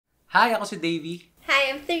Hi, ako si Davey.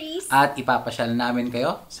 Hi, I'm Therese. At ipapasyal namin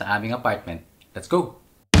kayo sa aming apartment. Let's go!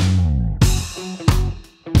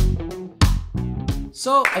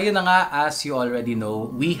 So, ayun na nga, as you already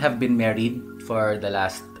know, we have been married for the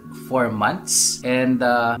last 4 months. And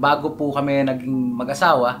bago po kami naging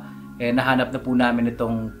mag-asawa, nahanap na po namin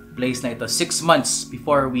itong place na ito 6 months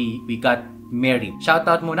before we got married.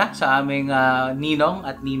 Shoutout muna sa aming ninong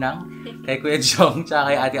at ninang, kay Kuya Jong at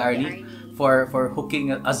kay Ate Arnie, for hooking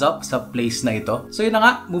us up sa place na ito. So yun na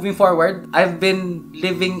nga, moving forward, I've been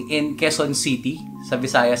living in Quezon City sa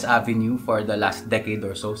Visayas Avenue for the last decade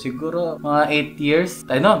or so. Siguro mga 8 years.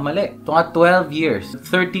 Ay no, mali. Ito nga 12 years.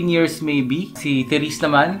 13 years maybe. Si Therese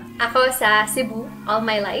naman. Ako sa Cebu all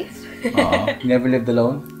my life. Never lived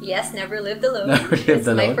alone? Yes, never lived alone. Never lived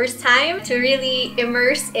alone. It's my first time to really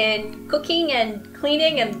immerse in cooking and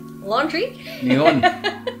cleaning and laundry. Yun.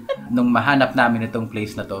 Nung mahanap namin itong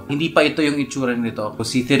place na to, hindi pa ito yung itsura nito.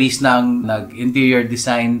 Si Therese nang nag-interior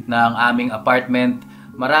design ng aming apartment.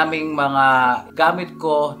 Maraming mga gamit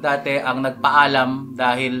ko dati ang nagpaalam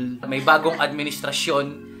dahil may bagong administrasyon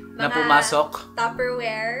na pumasok.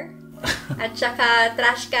 Tupperware at saka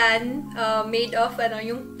trash can made of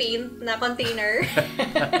yung paint na container.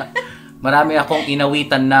 Marami akong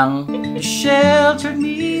inawitan ng shelter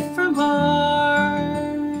me from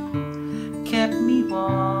harm, kept me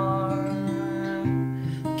warm,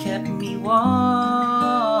 kept me warm.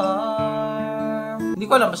 Hindi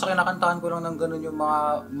ko alam, basta kinakantahan ko lang ng ganun yung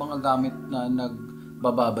mga gamit na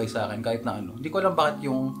nagbababay sa akin kahit na ano. Hindi ko alam bakit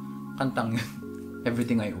yung kantang yun.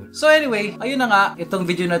 Everything I own. So anyway, ayun na nga, itong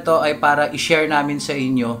video na to ay para i-share namin sa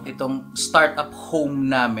inyo itong startup home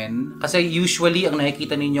namin. Kasi usually ang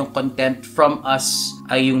nakikita ninyong content from us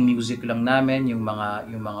ay yung music lang namin, yung mga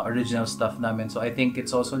original stuff namin. So I think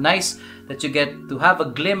it's also nice that you get to have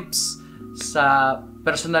a glimpse sa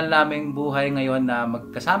personal naming buhay ngayon na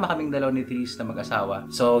magkasama kaming dalawa ni Therese na mag-asawa.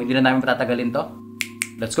 So hindi na namin patatagalin to.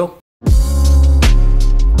 Let's go!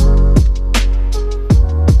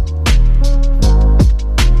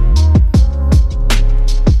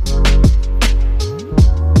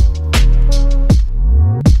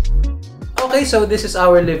 Okay, so this is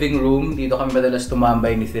our living room. Dito kami madalas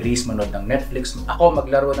tumambay ni Therese, manood ng Netflix. Ako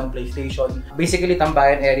maglaro ng PlayStation. Basically,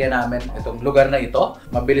 tambayan area namin itong lugar na ito.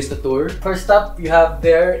 Mabilis na tour. First up, you have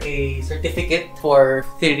there a certificate for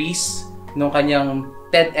Therese nung kanyang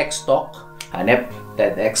TEDx talk. Hanep,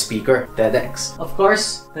 TEDx speaker, TEDx. Of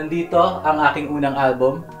course, nandito ang aking unang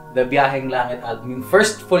album, The Biyaheng Langit album, yung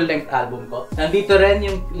first full-length album ko. Nandito rin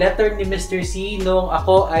yung letter ni Mr. C nung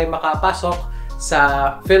ako ay makapasok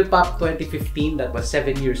sa PhilPop 2015, that was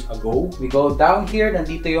 7 years ago. We go down here,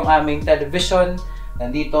 nandito yung aming television,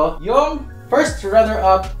 nandito yung first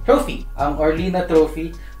runner-up trophy, ang Orlina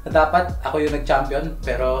trophy, na dapat ako yung nag-champion,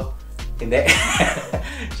 pero hindi.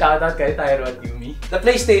 Shoutout kay Tyro at Yumi. The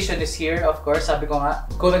PlayStation is here, of course. Sabi ko nga,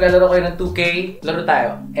 kung naglalaro kayo ng 2K, laro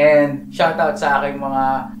tayo. And shoutout sa aking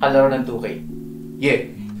mga kalaro ng 2K. Yeah.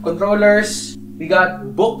 Controllers, we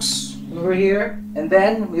got books over here, and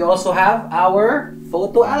then we also have our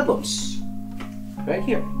photo albums right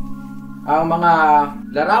here. Ang mga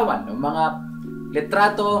larawan, ang mga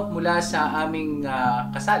litrato mula sa aming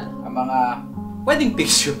kasal, ang mga wedding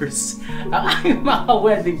pictures, ang aming mga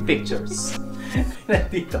wedding pictures.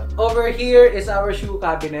 Nandito. Over here is our shoe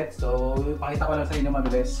cabinet. So, pakita ko lang sa inyo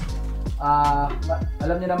mabilis.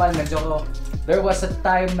 Alam niyo naman, there was a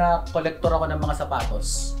time na collector ako ng mga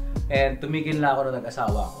sapatos. And tumigil na ako nung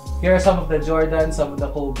nag-asawa ko. Here are some of the Jordans, some of the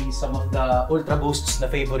Kobe's, some of the Ultra Boosts na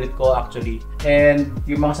favorite ko actually. And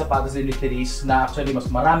yung mga sapatos ni Therese na actually mas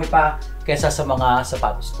marami pa kaysa sa mga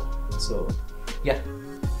sapatos ko. So, yeah.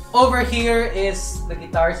 Over here is the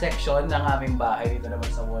guitar section ng aming bahay dito naman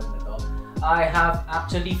sa wall na to. I have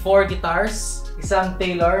actually 4 guitars. Isang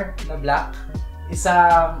Taylor na black,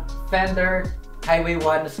 isang Fender Highway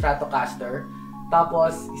 1 na Stratocaster,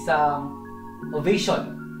 tapos isang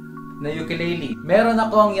Ovation na ukulele. Meron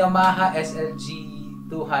akong Yamaha SLG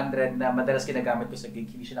 200 na madalas ginagamit ko sa gig.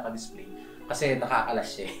 Hindi siya naka-display kasi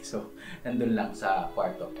nakakalas siya. So, nandun lang sa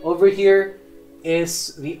kwarto. Over here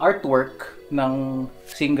is the artwork ng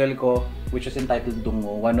single ko, which is entitled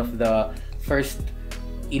Dungo. One of the first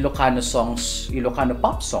Ilocano songs, Ilocano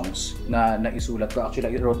pop songs na naisulat ko.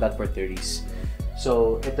 Actually, I wrote that for Therese.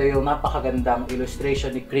 So, ito yung napakagandang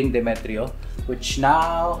illustration ni Kring Demetrio, which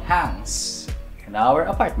now hangs in our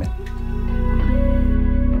apartment.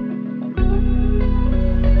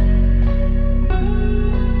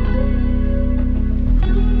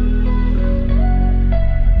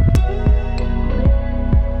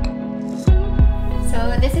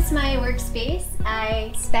 So this is my workspace.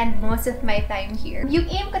 I spent spend most of my time here. Yung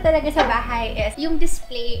aim ko talaga sa bahay is yung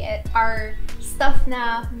display our stuff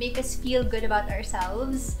na make us feel good about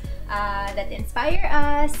ourselves, that inspire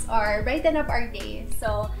us or brighten up our day.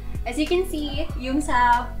 So, as you can see, yung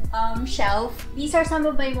sa shelf, these are some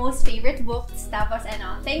of my most favorite books. Tapos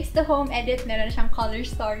thanks to Home Edit, meron siyang color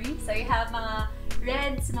story. So you have mga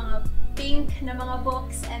reds, mga pink na mga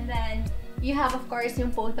books, and then you have of course yung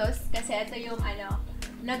photos kasi ito yung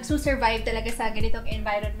nagsusurvive talaga sa ganitong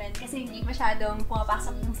environment kasi hindi masyadong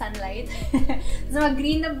pumapasok yung sunlight. So mga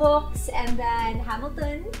green na books, and then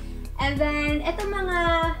Hamilton. And then, ito mga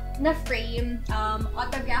na-frame,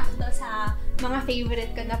 autograph to sa mga favorite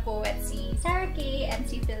ko na poets, si Sarah Kay and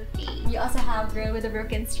si Phil Kay. You also have Girl with a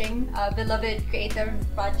Broken String, a beloved creative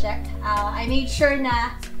project. I made sure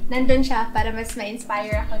na nandun siya para mas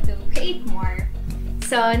ma-inspire ako to create more.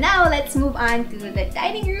 So now, let's move on to the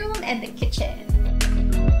dining room and the kitchen.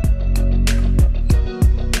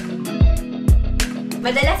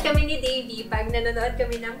 Madalas kami ni Davey, pag nanonood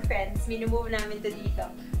kami ng Friends, minumove namin to dito.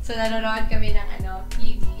 So, nanonood kami ng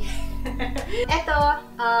TV. Ito,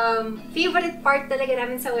 favorite part talaga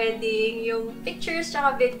namin sa wedding, yung pictures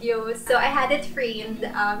tsaka videos. So, I had it framed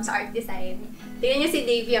sa art design. Tingnan niyo si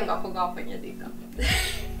Davey, ang gapo-gapo niya dito.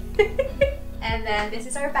 And then, this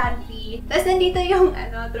is our pantry. Tapos, nandito yung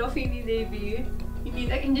trophy ni Davey.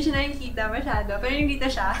 Hindi siya nakikita masyado, pero nandito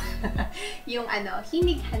siya. Yung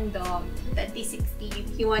Hinig Handog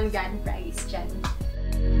 2016. He won grand prize dyan.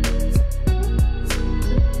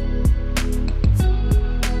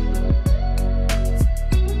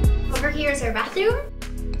 Over here is our bathroom.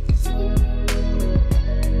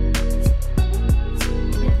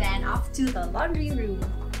 And then off to the laundry room.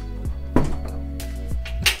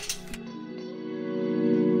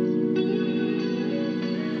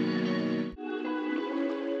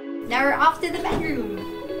 Now we're off to the bedroom.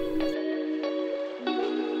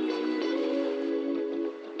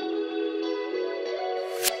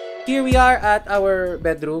 Here we are at our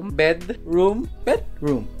bedroom.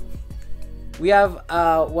 We have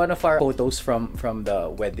one of our photos from the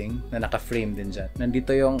wedding na naka-frame din dyan.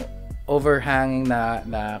 Nandito yung overhanging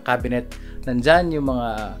na cabinet. Nandyan yung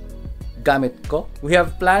mga gamit ko. We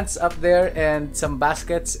have plants up there and some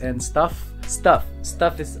baskets and stuff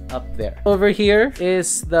is up there. Over here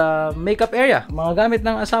is the makeup area. Mga gamit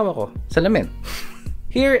ng asawa ko. Salamin.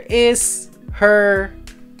 Here is her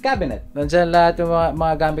cabinet. Nandiyan lahat yung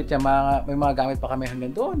mga gamit niya. May mga gamit pa kami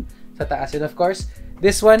hanggang doon sa taas. And of course,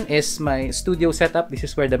 this one is my studio setup. This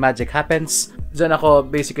is where the magic happens. Diyan ako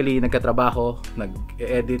basically nagkatrabaho,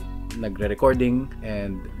 nag-edit, nagre-recording,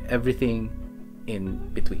 and everything in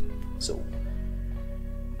between. So,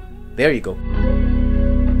 there you go.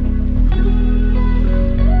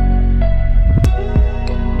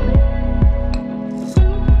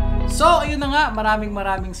 So, ayun na nga,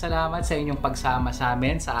 maraming salamat sa inyong pagsama sa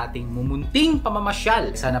amin sa ating mumunting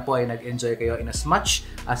pamamasyal. Sana po ay nag-enjoy kayo in as much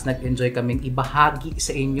as nag-enjoy kaming ibahagi sa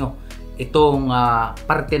inyo itong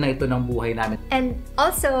parte na ito ng buhay namin. And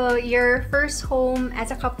also, your first home as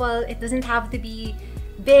a couple, it doesn't have to be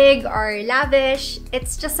big or lavish.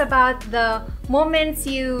 It's just about the moments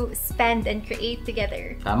you spend and create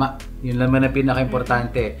together. Tama. Yun naman ang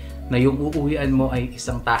pinaka-importante, na yung uuwian mo ay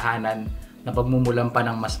isang tahanan na pagmumulan pa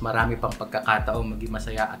ng mas marami pang pagkakataong maging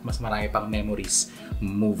masaya at mas marami pang memories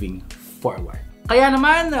moving forward. Kaya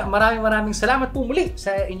naman, maraming salamat po muli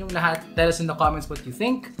sa inyong lahat. Tell us in the comments what you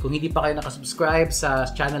think. Kung hindi pa kayo nakasubscribe sa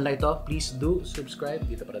channel na ito, please do subscribe.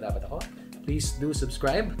 Dito para dapat ako. Please do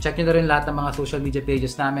subscribe. Check nyo na rin lahat ng mga social media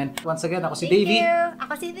pages namin. Once again, ako si Davey. Thank you.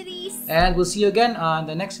 Ako si Therese. And we'll see you again on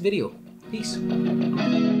the next video. Peace.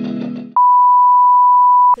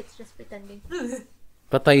 It's just pretending.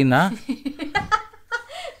 Patay na.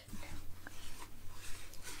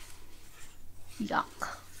 Yuck.